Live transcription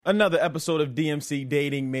Another episode of DMC,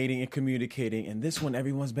 Dating, Mating, and Communicating. And this one,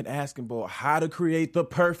 everyone's been asking for how to create the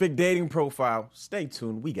perfect dating profile. Stay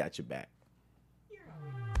tuned. We got your back.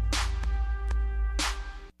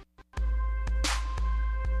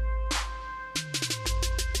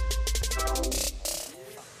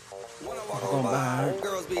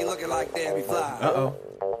 Girls be looking like they be fly. Uh-oh.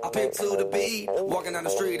 I pick to the beat, walking down the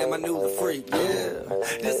street and I knew the freak. Yeah,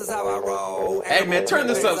 this is how I roll. Hey, man, turn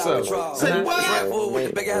this up some. Say what? Red Bull with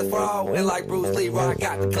the big ass bra, and like Bruce Lee, I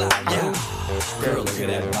got the clout. Yeah. Girl, look at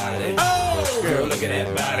that body. Oh. Girl, look at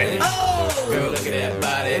that body. Oh. Girl, look at that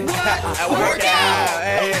body. I work out.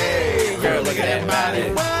 Hey. Girl, look at that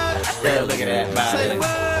body. What? Girl, look at that body. Say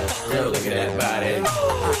what? Girl, look at that body.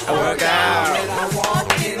 I work out. When I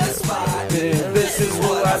walk in the spot, this is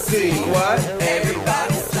what I see. What?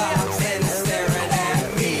 Everybody stops and is staring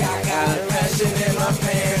at me. I got a passion in my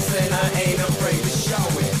pants and I ain't afraid to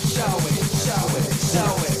show it, show it, show it,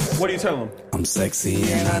 show it. What do you tell them? I'm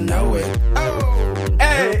sexy and I know it. Oh.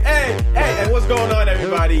 Hey, and what's going on,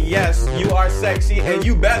 everybody? Yes, you are sexy, and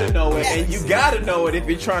you better know it, and you gotta know it if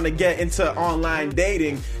you're trying to get into online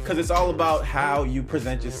dating, because it's all about how you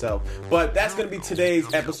present yourself. But that's gonna be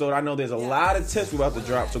today's episode. I know there's a lot of tips we're about to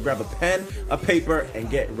drop, so grab a pen, a paper, and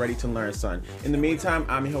get ready to learn, son. In the meantime,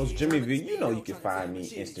 I'm your host, Jimmy V. You know you can find me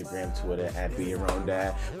Instagram, Twitter, at Be Your Own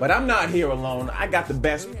Dad. But I'm not here alone. I got the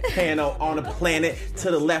best panel on the planet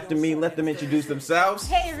to the left of me. Let them introduce themselves.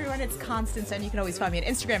 Hey everyone, it's Constance, and you can always find me on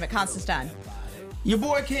Instagram at Constance Dunn. Your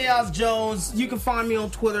boy Chaos Jones. You can find me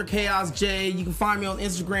on Twitter, Chaos J. You can find me on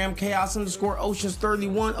Instagram,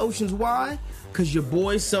 Chaos_Oceans31. Oceans, why? Because your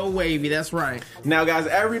boy's so wavy. That's right. Now, guys,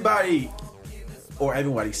 everybody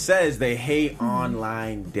says they hate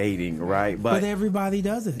online dating, right? But everybody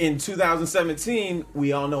does it. In 2017,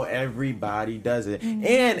 we all know everybody does it. Mm-hmm.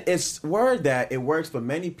 And it's word that it works for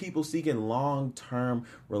many people seeking long-term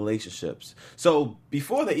relationships. So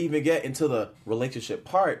before they even get into the relationship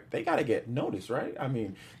part, they got to get noticed, right? I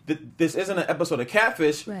mean, this isn't an episode of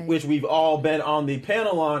Catfish, right, which we've all been on the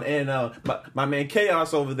panel on, and my man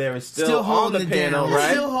Chaos over there is still on the panel, down.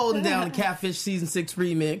 Right? Still holding down the Catfish Season 6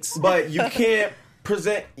 remix. But you can't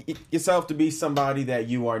present yourself to be somebody that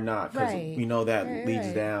you are not, because we know that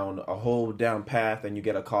leads down a whole down path, and you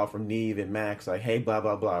get a call from Neve and Max like, hey, blah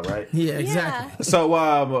blah blah, right? Yeah, exactly. Yeah.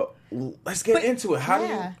 So let's get into it. How do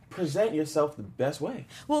you present yourself the best way?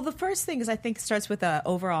 Well, the first thing is, I think, starts with an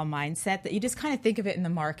overall mindset that you just kind of think of it in the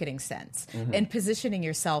marketing sense, mm-hmm, and positioning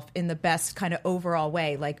yourself in the best kind of overall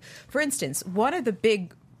way. Like, for instance, one of the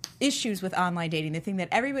big issues with online dating, the thing that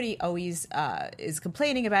everybody always is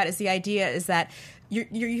complaining about, is the idea is that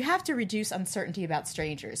you have to reduce uncertainty about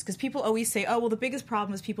strangers, because people always say, oh, well, the biggest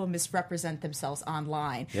problem is people misrepresent themselves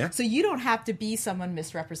online. Yeah. So you don't have to be someone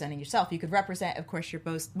misrepresenting yourself. You could represent, of course, your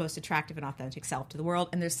most attractive and authentic self to the world,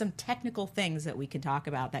 and there's some technical things that we can talk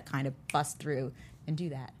about that kind of bust through and do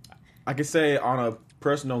that. I could say on a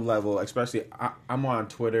personal level, especially I'm on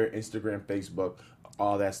Twitter, Instagram, Facebook,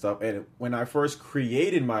 all that stuff. And when I first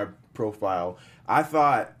created my profile, I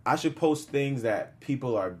thought I should post things that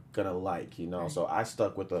people are gonna like, you know. Right. So I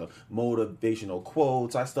stuck with the motivational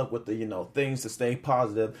quotes. I stuck with the, things to stay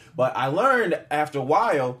positive. But I learned after a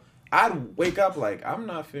while, I'd wake up like, I'm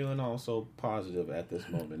not feeling all so positive at this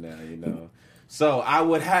moment now, So I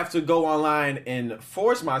would have to go online and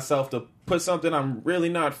force myself to put something I'm really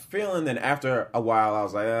not feeling. Then after a while, I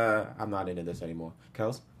was like, I'm not into this anymore.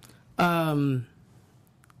 Kels?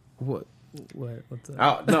 What's that?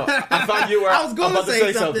 Oh, no, I thought you were. I was going to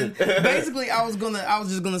say something. Basically, I was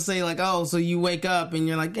just gonna say like, oh, so you wake up and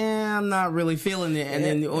you're like, I'm not really feeling it, and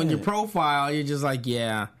then on your profile, you're just like,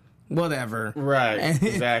 yeah, whatever. Right. And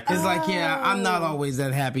exactly. It's like, I'm not always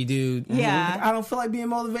that happy dude. Yeah. I don't feel like being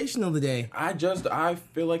motivational today. I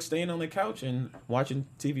feel like staying on the couch and watching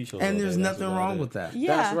TV shows. And there's nothing wrong with that.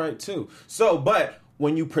 Yeah. That's right too. So, but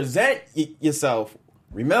when you present yourself,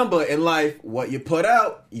 remember, in life, what you put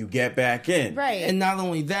out, you get back in. Right. And not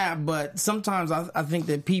only that, but sometimes I think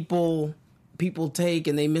that people take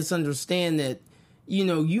and they misunderstand that,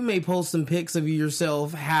 you may post some pics of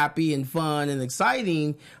yourself happy and fun and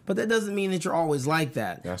exciting, but that doesn't mean that you're always like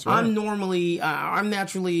that. That's right. I'm naturally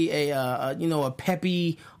a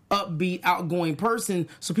peppy, upbeat, outgoing person,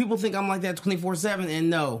 so people think I'm like that 24/7, and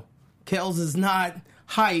no, Kels is not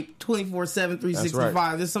hype 24/7, 365.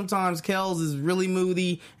 right. There's sometimes Kels is really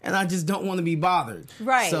moody, and I just don't want to be bothered.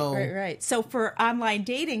 Right, So, right. So for online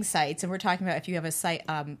dating sites, and we're talking about if you have a site,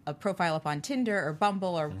 a profile up on Tinder or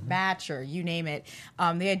Bumble or Match or you name it,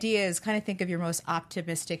 the idea is kind of think of your most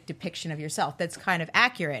optimistic depiction of yourself that's kind of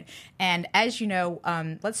accurate. And as you know,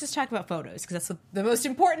 let's just talk about photos because that's the most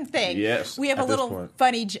important thing. Yes, we have a at this little point.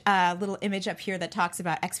 funny little image up here that talks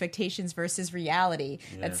about expectations versus reality.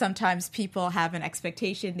 Yeah. That sometimes people have an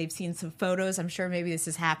expectation. They've seen some photos. I'm sure maybe this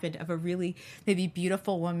has happened of a really maybe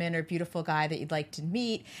beautiful woman or beautiful guy that you'd like to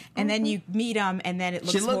meet, and then you meet them, and then it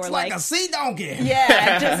looks she looks more like a sea donkey.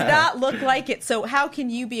 yeah, it does not look like it. So how can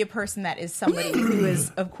you be a person that is somebody who is,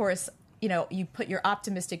 of course, you put your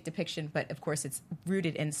optimistic depiction, but of course it's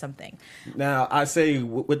rooted in something. Now, I say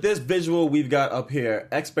with this visual we've got up here,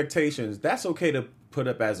 expectations, that's okay to put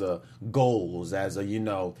up as a goals, as a,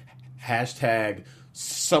 hashtag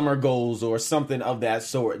summer goals or something of that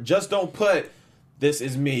sort. Just don't put this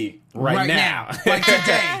is me right now. Like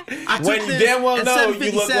today. When you damn well know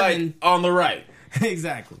you look like on the right.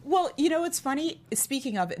 Exactly. Well, it's funny.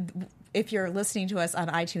 Speaking of it, if you're listening to us on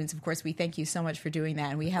iTunes, of course, we thank you so much for doing that.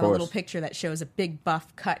 And we have a little picture that shows a big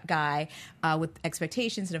buff cut guy with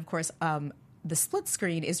expectations. And of course, the split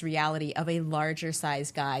screen is reality of a larger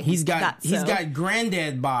size guy. He's got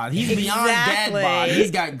granddad bod. He's beyond dad bod.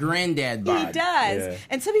 He's got granddad bod. He does. Yeah.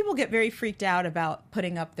 And some people get very freaked out about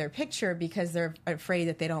putting up their picture because they're afraid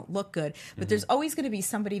that they don't look good. But there's always going to be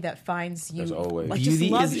somebody that finds you. There's always. Like, Beauty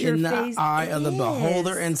just loves is your in face. the eye of the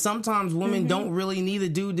beholder, and sometimes women don't really need a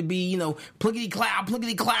dude to be, plickety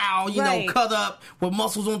clow, Right. cut up with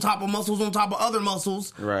muscles on top of other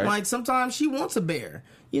muscles. Right. Like sometimes she wants a bear.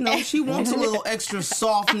 She wants a little extra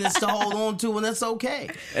softness to hold on to, and that's okay.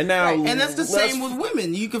 And now, and that's the same with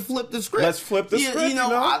women. You can flip the script. Let's flip the script.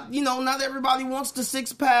 Not everybody wants the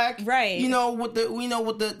 6-pack. Right. With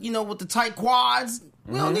the tight quads.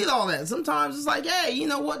 We don't need all that. Sometimes it's like, hey, you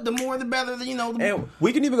know what? The more the better. And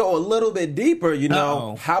we can even go a little bit deeper.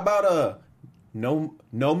 How about a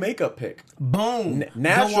no makeup pic? Boom.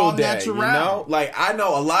 Natural day. Natural. Like I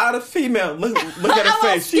know a lot of female look at her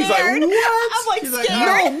face. She's like, what? I'm like, She's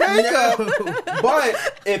scared. no makeup.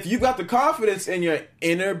 But if you got the confidence in your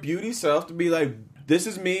inner beauty self to be like, this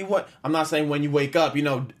is me. What I'm not saying when you wake up,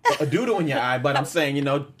 a doodle in your eye, but I'm saying,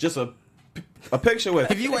 just a picture with.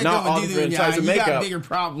 If you wake not up with doodle in your eye, you got bigger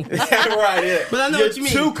problems. Right. Yeah. But I know You're what you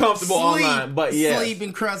mean. Too comfortable online. But yeah. Sleep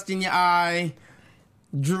and crust in your eye.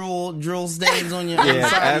 Drool stains on your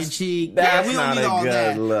side of your cheek. That's we don't not need a all good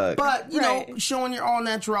that. look. But showing your all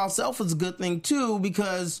natural self is a good thing too,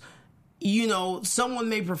 because someone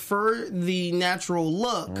may prefer the natural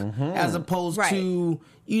look as opposed to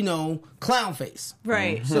clown face.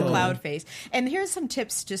 Right, so cloud face. And here's some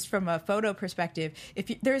tips just from a photo perspective.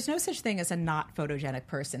 There is no such thing as a not photogenic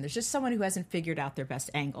person. There's just someone who hasn't figured out their best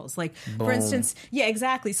angles. Like, for instance, yeah,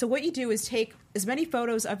 exactly. So what you do is take as many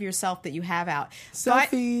photos of yourself that you have out.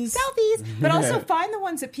 Selfies. But also find the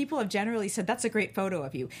ones that people have generally said, that's a great photo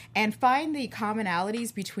of you. And find the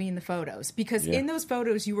commonalities between the photos. Because in those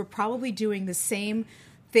photos, you were probably doing the same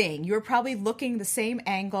thing. You were probably looking the same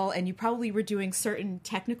angle, and you probably were doing certain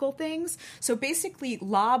technical things. So basically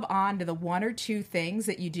lob on to the one or two things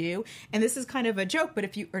that you do. And this is kind of a joke, but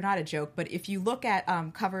if you look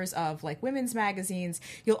at covers of like women's magazines,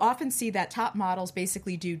 you'll often see that top models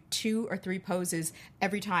basically do 2 or 3 poses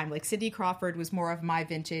every time. Like Cindy Crawford was more of my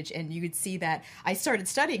vintage, and you could see that I started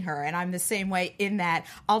studying her, and I'm the same way in that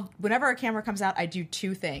whenever a camera comes out, I do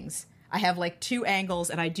 2 things. I have like 2 angles,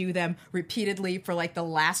 and I do them repeatedly for like the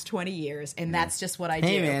last 20 years, and that's just what I do.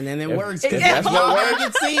 Hey man, and it works. That's what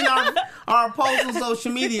works. Seen our posts on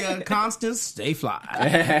social media, constant stay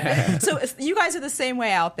fly. So you guys are the same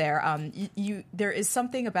way out there. There is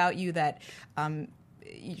something about you that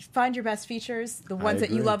you find your best features, the ones that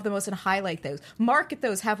you love the most, and highlight those. Market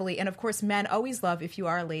those heavily. And of course, men always love, if you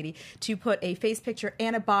are a lady, to put a face picture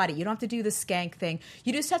and a body. You don't have to do the skank thing.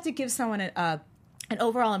 You just have to give someone an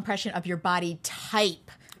overall impression of your body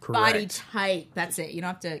type. Correct. Body type. That's it. You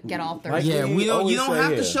don't have to get all thirsty. Yeah, you don't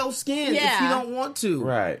have to show skin if Yeah. you don't want to.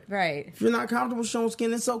 Right. If you're not comfortable showing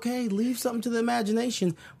skin, it's okay. Leave something to the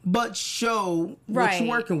imagination, but show what you're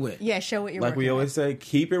working with. Yeah, show what you're like working we always with. say,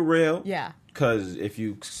 keep it real. Yeah. Because if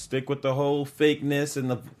you stick with the whole fakeness and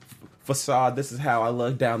the facade, this is how I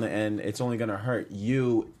look down the end, it's only going to hurt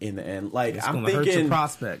you in the end. Like, It's going to hurt your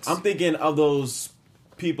prospects. I'm thinking of those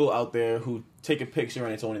people out there who take a picture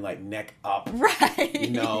and it's only like neck up, Right.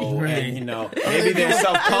 you know, Right. and you know maybe they're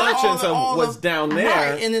self-conscious of what's down there.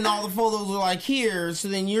 Right, and then all the photos are like here, so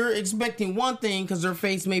then you're expecting one thing because their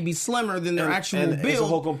face may be slimmer than their actual and build. it's a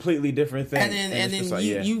whole completely different thing. And then it's just like,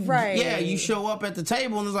 you show up at the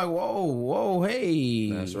table and it's like, whoa,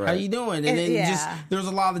 hey, That's right. how you doing? And then Yeah. just there's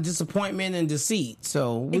a lot of disappointment and deceit.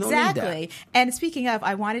 So we don't need Exactly. that. And speaking of,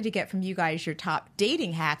 I wanted to get from you guys your top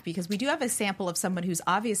dating hack because we do have a sample of someone who's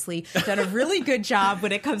obviously done a really good job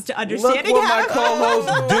when it comes to Look understanding what how my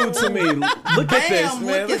co-hosts do to me. Look at this, Bam,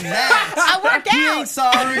 man. look at that. I work He out. ain't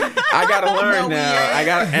sorry. I gotta learn No, we now. ain't. I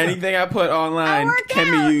got anything I put online work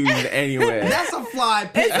can out. be used anywhere. That's a fly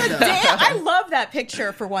pic. It's a though. damn. I love that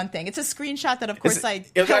picture for one thing. It's a screenshot that, of course, I.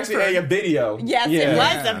 It was actually a video. Yes, it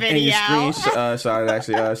was a And video. you screenshot it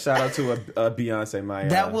actually. Shout out to Beyonce, my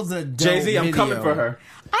That was a dope Jay-Z. I'm coming video. for her.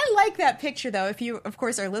 I like that picture, though. If you, of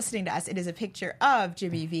course, are listening to us, it is a picture of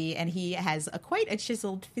Jimmy V, and he has quite a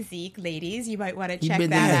chiseled physique, ladies. You might want to He check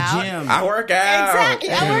been to that the out. gym. I work out. Exactly,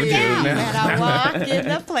 I Yeah, work you do out now. and I walk in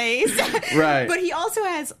the place. Right. But he also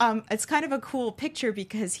has, it's kind of a cool picture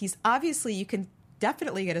because he's obviously, you can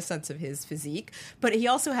definitely get a sense of his physique, but he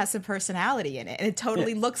also has some personality in it, and it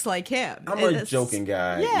totally looks like him. I'm And a joking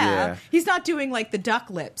guy. Yeah. Yeah. He's not doing like the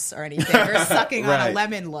duck lips or anything or sucking on a Right.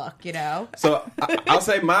 lemon look, you know? So I'll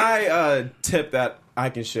say my tip that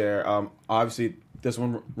I can share. Obviously, this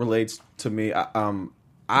one relates to me.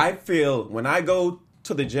 I feel when I go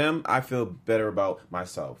to the gym, I feel better about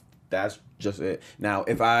myself. That's just it. Now,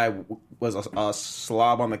 if I was a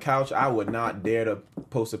slob on the couch, I would not dare to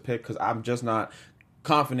post a pic because I'm just not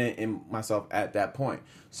confident in myself at that point.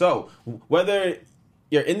 So whether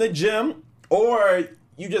you're in the gym or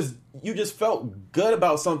you just felt good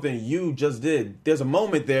about something you just did, there's a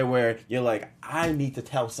moment there where you're like, I need to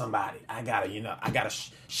tell somebody. I gotta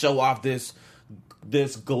show off this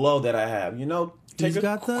glow that I have. Take He's a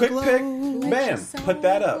got the quick glow. pic, bam, so put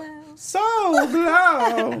that up. glow. So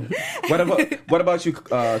glow. What about you,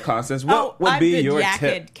 Constance? What would I've be been your yakking.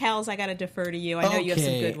 tip? Kels, I got to defer to you. I know you have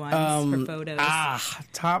some good ones for photos.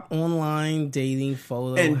 Top online dating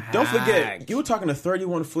photo. And don't forget, hack. you were talking to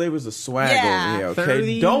 31 flavors of swag Yeah. over here,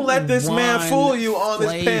 okay? Don't let this man 31 fool you on this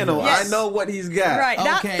flavors. panel. Yes. I know what he's got. Right,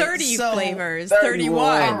 not Okay, 30 so flavors,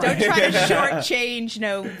 31. 31. Don't try to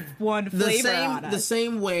shortchange one flavor on us. The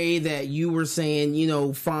same way that you were saying,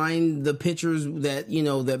 find the pictures that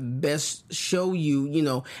that best show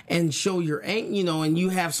you, and show your and you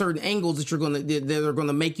have certain angles that that are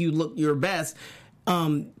gonna make you look your best.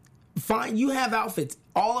 You have outfits.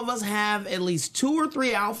 All of us have at least 2 or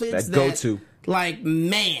 3 outfits That go-to. Like,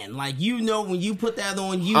 man, like when you put that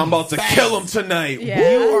on, you I'm about to fast. kill him tonight.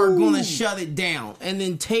 Yeah. You are gonna shut it down, and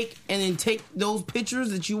then take those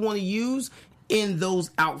pictures that you want to use in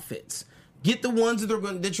those outfits. Get the ones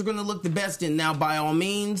that you're gonna look the best in. Now, by all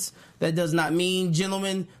means, that does not mean,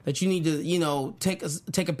 gentlemen, that you need to take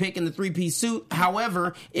a pic in the 3-piece suit.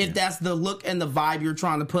 However, if that's the look and the vibe you're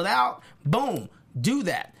trying to put out, boom, do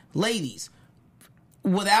that, ladies.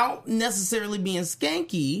 Without necessarily being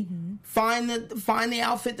skanky, find the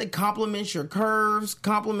outfit that complements your curves,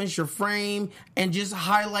 complements your frame, and just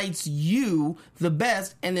highlights you the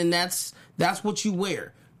best. And then that's what you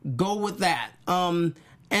wear. Go with that. And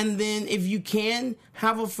then if you can,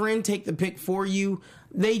 have a friend take the pic for you.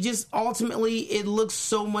 They just ultimately, it looks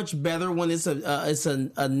so much better when it's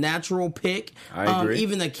a natural pic. I agree.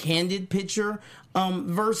 Even a candid picture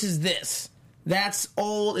versus this. That's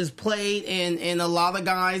old, is played, and a lot of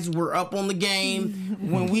guys were up on the game.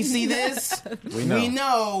 When we see this, we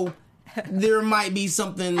know there might be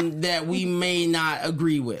something that we may not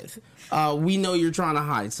agree with. We know you're trying to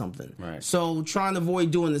hide something. Right. So trying to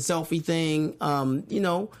avoid doing the selfie thing,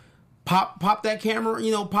 pop that camera,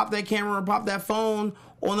 or pop that phone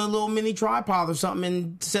on a little mini tripod or something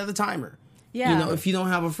and set a timer. Yeah. If you don't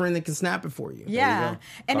have a friend that can snap it for you. Yeah, go.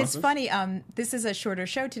 and it's Constance? funny. This is a shorter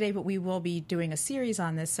show today, but we will be doing a series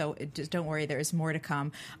on this, so just don't worry. There is more to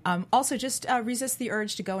come. Also, just resist the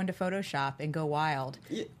urge to go into Photoshop and go wild.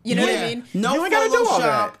 You know what I mean? No You ain't gotta do all Photoshop.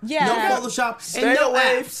 that. Yeah. No Photoshop. Stay and no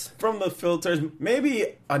away apps. from the filters. Maybe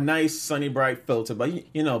a nice sunny bright filter, but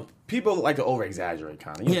people like to over exaggerate,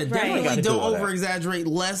 kind of. Yeah, You ain't definitely gotta do don't all that. over exaggerate.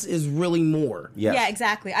 Less is really more. Yes. Yeah,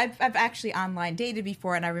 exactly. I've actually online dated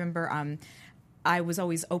before, and I remember I was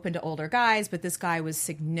always open to older guys, but this guy was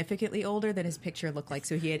significantly older than his picture looked like.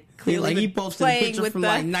 So he had clearly He been posted a playing picture with from the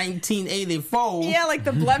 1984. yeah, like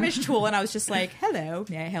the blemish tool, and I was just like, "Hello,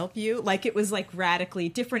 may I help you?" Like it was like radically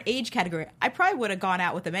different age category. I probably would have gone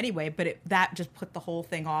out with him anyway, but that just put the whole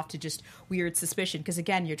thing off to just weird suspicion because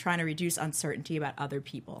again, you're trying to reduce uncertainty about other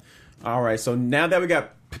people. All right, so now that we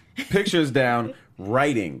got pictures down,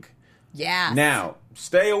 writing. Yeah. Now,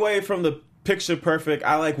 stay away from the picture perfect.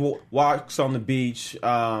 I like walks on the beach.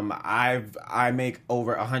 I make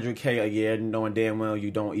over 100K a year, knowing damn well you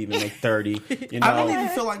don't even make 30. You know, I don't even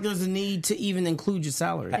feel like there's a need to even include your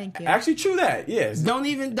salary. Thank you. Actually, true that. Yes. Don't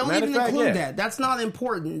even include that. That's not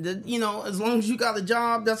important. As long as you got a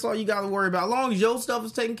job, that's all you got to worry about. As long as your stuff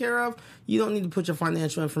is taken care of, you don't need to put your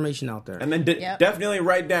financial information out there. And then definitely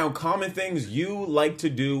write down common things you like to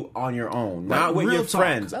do on your own, not with real your talk.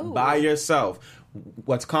 friends, by yourself.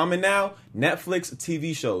 What's common now? Netflix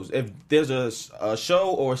TV shows. If there's a show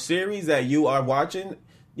or series that you are watching,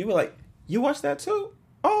 you were like, you watch that too?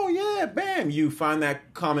 Oh yeah, bam! You find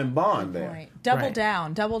that common bond there. Right. Double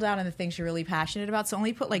down on the things you're really passionate about. So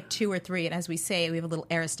only put like 2 or 3. And as we say, we have a little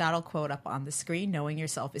Aristotle quote up on the screen: knowing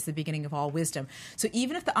yourself is the beginning of all wisdom. So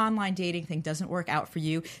even if the online dating thing doesn't work out for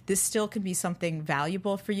you, this still can be something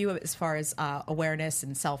valuable for you as far as awareness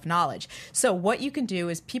and self-knowledge. So what you can do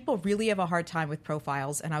is, people really have a hard time with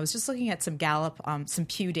profiles. And I was just looking at some some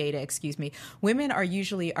Pew data, Women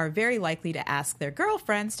are very likely to ask their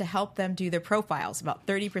girlfriends to help them do their profiles. About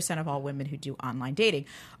 30% of all women who do online dating.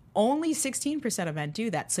 Only 16% of men do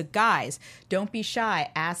that. So guys, don't be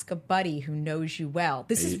shy. Ask a buddy who knows you well.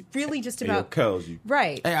 This is really just about...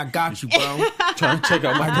 Right. Hey, I got you, bro. Trying to check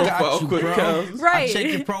out my profile quick, cuz. Right. I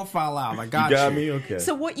check your profile out. I got you. You got me? Okay.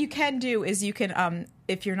 So what you can do is you can,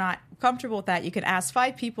 if you're not comfortable with that, you can ask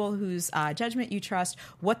 5 people whose judgment you trust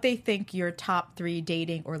what they think your top 3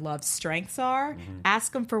 dating or love strengths are.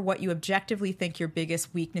 Ask them for what you objectively think your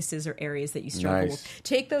biggest weaknesses or areas that you struggle with.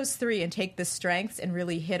 Take those 3 and take the strengths and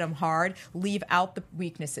really hit them hard. Leave out the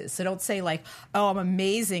weaknesses. So don't say like, oh, I'm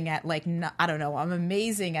amazing at I'm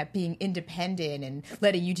amazing at being independent and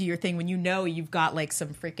letting you do your thing, when you know you've got like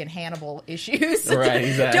some freaking Hannibal issues. Right,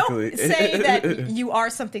 exactly. Don't say that you are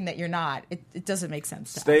something that you're not. It doesn't make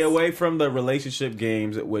sense to us. Stay away from the relationship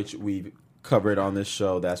games, which we've covered on this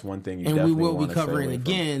show. That's one thing and we will be covering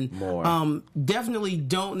again more. Definitely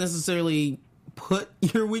don't necessarily put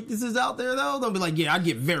your weaknesses out there, though. Don't be like, I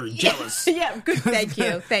get very jealous. Yeah, good. Thank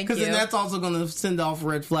you. Because then that's also going to send off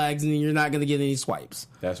red flags, and you're not going to get any swipes.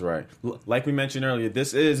 That's right. Like we mentioned earlier,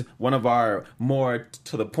 this is one of our more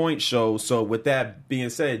to the point shows. So with that being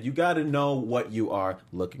said, you got to know what you are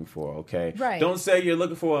looking for, okay? Right. Don't say you're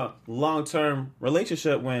looking for a long-term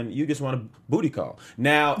relationship when you just want a booty call.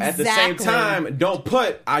 Now, at the same time, don't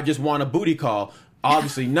put, I just want a booty call.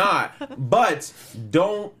 Obviously not. But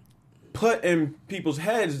don't put in people's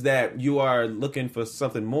heads that you are looking for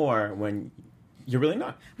something more when you're really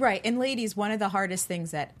not. Right. And ladies, one of the hardest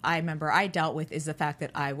things that I remember I dealt with is the fact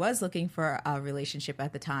that I was looking for a relationship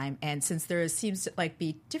at the time. And since there seems to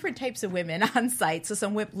be different types of women on site, so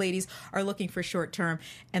some ladies are looking for short term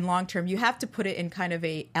and long term, you have to put it in kind of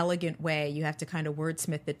a elegant way. You have to kind of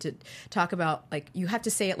wordsmith it to talk about, you have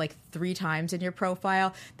to say it 3 times in your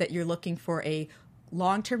profile that you're looking for a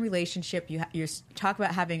long-term relationship. You talk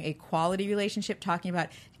about having a quality relationship, talking about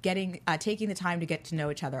taking the time to get to know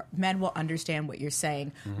each other. Men will understand what you're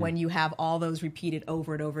saying when you have all those repeated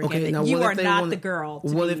over and over again. That you are not the girl.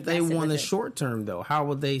 What if they want a short term though? How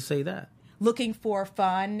would they say that? Looking for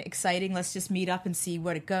fun, exciting. Let's just meet up and see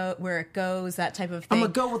where it goes. That type of thing. I'm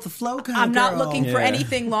gonna go with the flow kind I'm of not looking for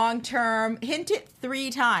anything long term. Hint it 3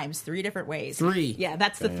 times, 3 different ways. 3. Yeah,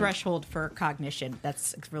 that's the threshold for cognition.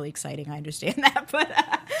 That's really exciting. I understand that, but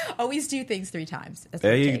always do things 3 times. That's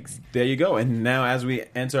what it takes. There you go. And now, as we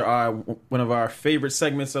enter one of our favorite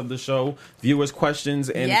segments of the show, viewers' questions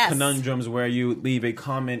and conundrums, where you leave a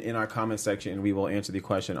comment in our comment section and we will answer the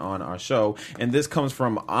question on our show. And this comes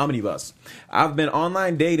from Omnibus. I've been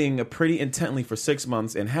online dating pretty intently for 6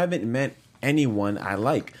 months and haven't met anyone I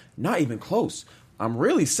like. Not even close. I'm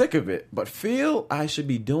really sick of it, but feel I should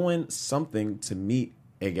be doing something to meet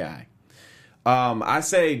a guy. I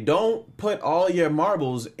say don't put all your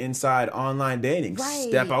marbles inside online dating. Right,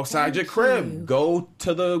 Step outside your crib. Go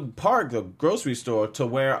to the park, the grocery store, to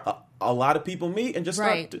where a lot of people meet and just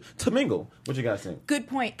start to mingle. What you guys think? Good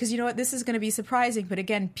point, because you know what? This is going to be surprising, but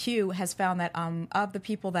again, Pew has found that of the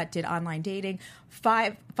people that did online dating,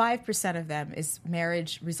 5% of them is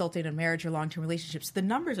marriage, resulting in marriage or long-term relationships. The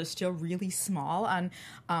numbers are still really small on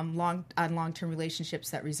long-term relationships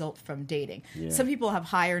that result from dating. Yeah. Some people have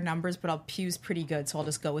higher numbers, but Pew's pretty good, so I'll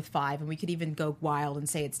just go with 5, and we could even go wild and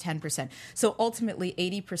say it's 10%. So ultimately,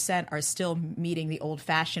 80% are still meeting the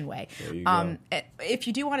old-fashioned way. There you go. If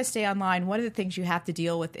you do want to stay online, one of the things you have to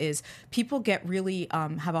deal with is people get really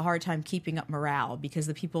have a hard time keeping up morale, because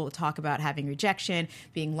the people talk about having rejection,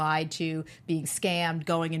 being lied to, being scammed,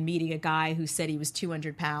 going and meeting a guy who said he was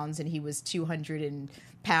 200 pounds and he was 200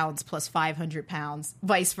 pounds plus 500 pounds,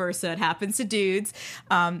 vice versa. It happens to dudes.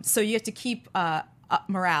 So you have to keep a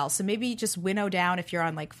morale. So maybe just winnow down, if you're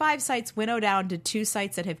on like 5 sites, winnow down to 2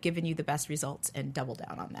 sites that have given you the best results and double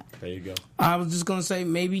down on them. There you go. I was just going to say,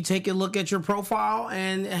 maybe take a look at your profile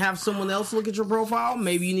and have someone else look at your profile.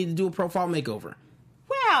 Maybe you need to do a profile makeover.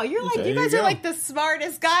 Wow, you're like, There you guys you are go. like the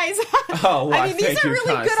smartest guys. Oh, why, I mean, these thank are you,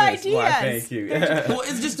 really good Constance. ideas. Why, thank you. Well,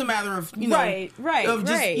 it's just a matter of, Right, of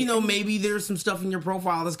just, right. maybe there's some stuff in your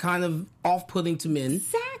profile that's kind of off-putting to men.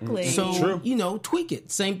 Exactly. So, True. Tweak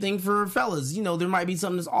it. Same thing for fellas. There might be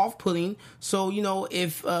something that's off-putting. So,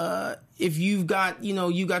 if you've got,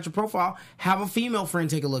 you got your profile, have a female friend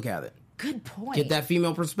take a look at it. Good point. Get that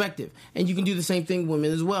female perspective. And you can do the same thing with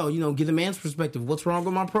women as well. Get a man's perspective. What's wrong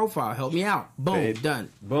with my profile? Help me out. Boom. Done.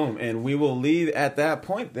 Boom. And we will leave at that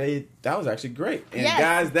point. That was actually great. And Yes.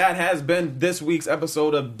 guys, that has been this week's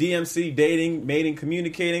episode of DMC Dating, Mating,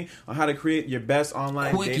 Communicating on how to create your best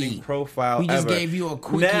online dating profile We just ever. gave you a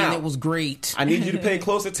quickie and it was great. I need you to pay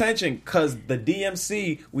close attention because the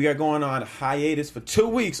DMC, we are going on hiatus for 2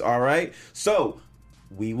 weeks, all right? So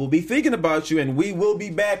we will be thinking about you, and we will be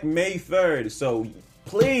back May 3rd. So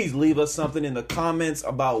please leave us something in the comments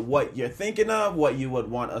about what you're thinking of, what you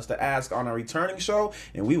would want us to ask on a returning show,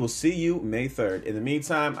 and we will see you May 3rd. In the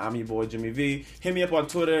meantime, I'm your boy Jimmy V. Hit me up on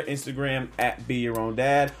Twitter, Instagram,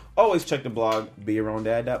 @BeYourOwnDad. Always check the blog,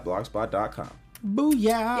 BeYourOwnDad.blogspot.com.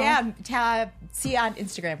 Booyah. Yeah, see you on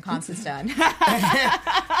Instagram, Constance Dunn.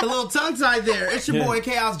 A little tongue tied there. It's your boy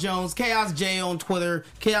Chaos Jones, Chaos J on Twitter,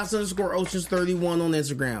 Chaos_Oceans31 on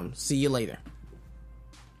Instagram. See you later.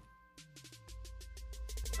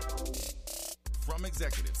 From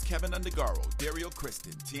executives Kevin Undergaro, Dario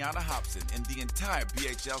Kristen, Tiana Hobson, and the entire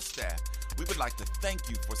BHL staff, we would like to thank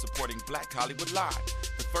you for supporting Black Hollywood Live,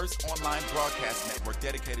 the first online broadcast network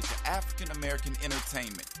dedicated to African American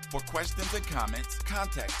entertainment. For questions and comments,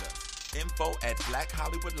 contact us.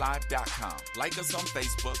 info@blackhollywoodlive.com. Like us on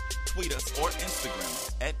Facebook, tweet us, or Instagram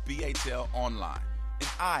us @BHL Online. And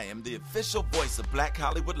I am the official voice of Black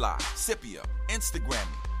Hollywood Live, Scipio. Instagram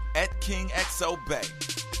me @KingXOBay.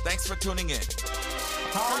 Thanks for tuning in.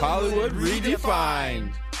 Hollywood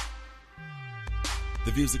Redefined.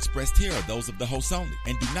 The views expressed here are those of the hosts only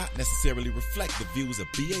and do not necessarily reflect the views of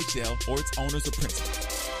BHL or its owners or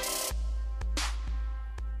principals.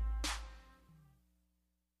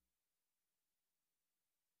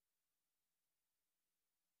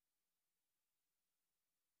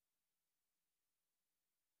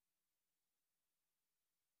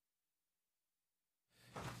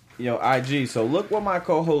 Yo, IG, so look what my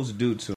co-hosts do to